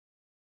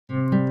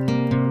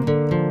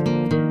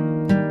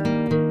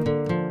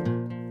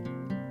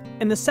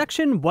In the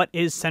section What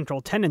is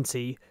Central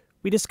Tendency,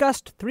 we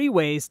discussed 3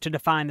 ways to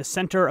define the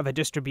center of a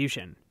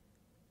distribution.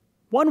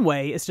 One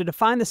way is to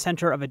define the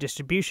center of a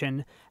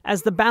distribution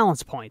as the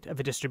balance point of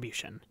a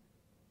distribution.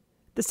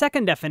 The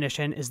second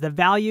definition is the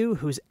value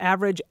whose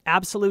average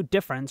absolute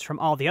difference from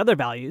all the other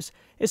values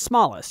is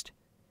smallest.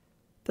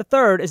 The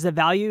third is the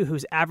value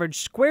whose average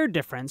squared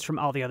difference from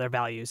all the other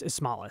values is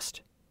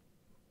smallest.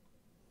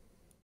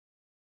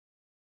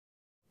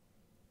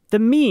 The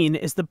mean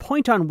is the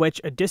point on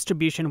which a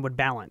distribution would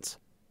balance.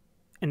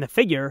 In the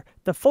figure,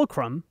 the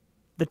fulcrum,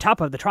 the top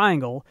of the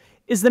triangle,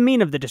 is the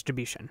mean of the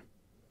distribution.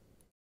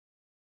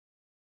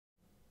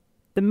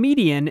 The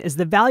median is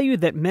the value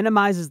that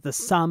minimizes the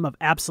sum of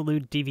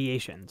absolute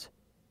deviations.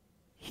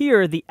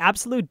 Here, the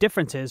absolute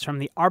differences from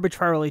the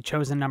arbitrarily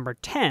chosen number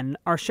 10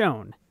 are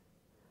shown.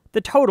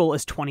 The total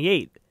is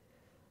 28.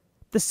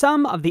 The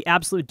sum of the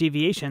absolute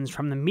deviations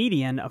from the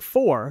median of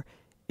 4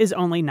 is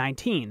only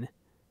 19.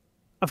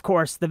 Of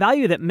course, the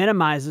value that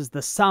minimizes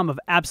the sum of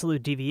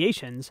absolute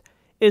deviations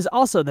is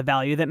also the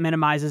value that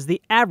minimizes the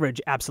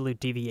average absolute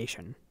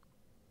deviation.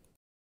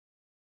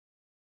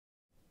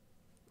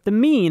 The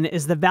mean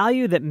is the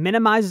value that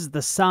minimizes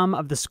the sum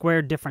of the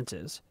squared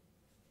differences.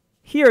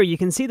 Here you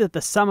can see that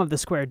the sum of the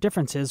squared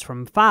differences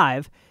from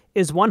 5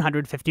 is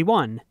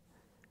 151.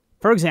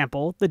 For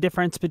example, the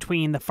difference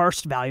between the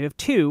first value of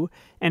 2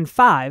 and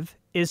 5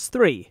 is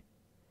 3.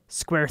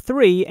 Square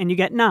 3 and you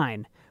get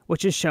 9,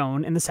 which is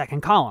shown in the second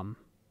column.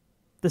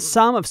 The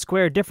sum of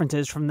squared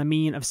differences from the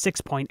mean of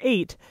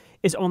 6.8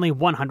 is only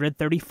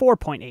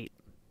 134.8.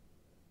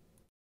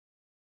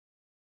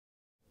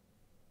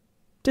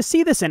 To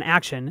see this in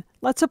action,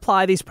 let's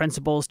apply these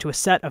principles to a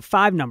set of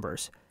 5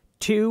 numbers,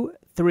 2,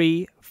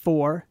 3,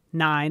 4,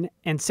 9,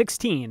 and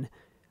 16,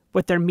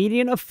 with their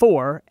median of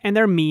 4 and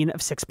their mean of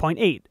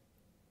 6.8.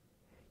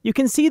 You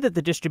can see that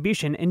the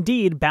distribution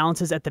indeed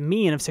balances at the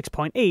mean of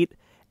 6.8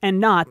 and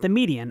not the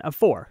median of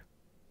 4.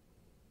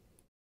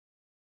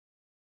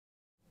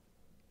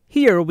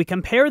 Here we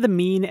compare the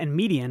mean and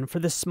median for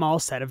this small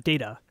set of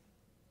data.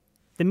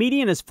 The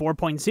median is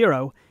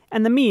 4.0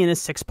 and the mean is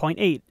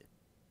 6.8.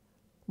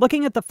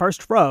 Looking at the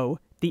first row,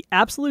 the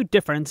absolute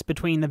difference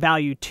between the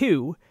value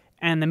 2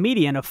 and the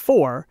median of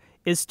 4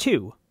 is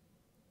 2.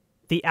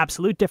 The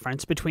absolute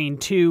difference between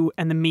 2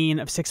 and the mean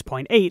of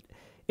 6.8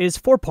 is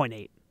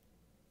 4.8.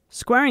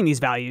 Squaring these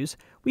values,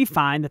 we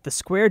find that the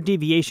squared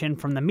deviation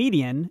from the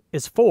median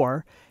is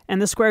 4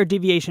 and the squared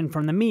deviation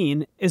from the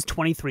mean is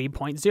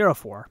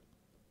 23.04.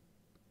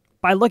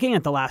 By looking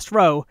at the last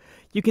row,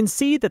 you can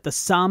see that the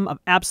sum of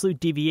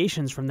absolute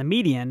deviations from the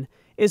median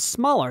is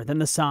smaller than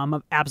the sum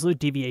of absolute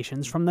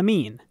deviations from the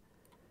mean.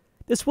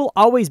 This will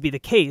always be the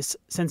case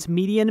since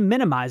median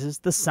minimizes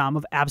the sum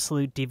of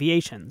absolute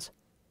deviations.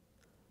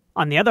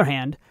 On the other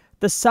hand,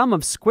 the sum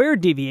of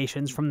squared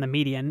deviations from the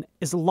median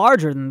is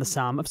larger than the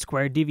sum of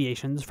squared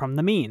deviations from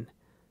the mean.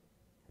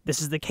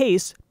 This is the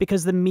case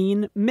because the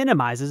mean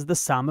minimizes the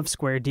sum of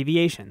squared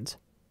deviations.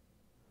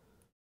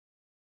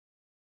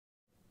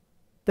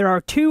 There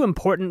are 2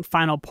 important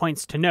final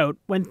points to note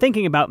when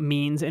thinking about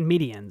means and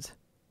medians.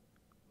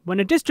 When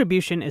a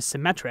distribution is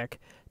symmetric,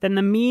 then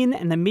the mean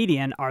and the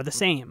median are the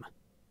same.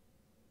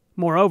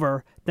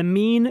 Moreover, the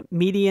mean,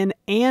 median,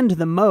 and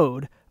the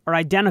mode are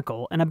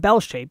identical in a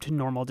bell-shaped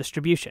normal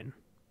distribution.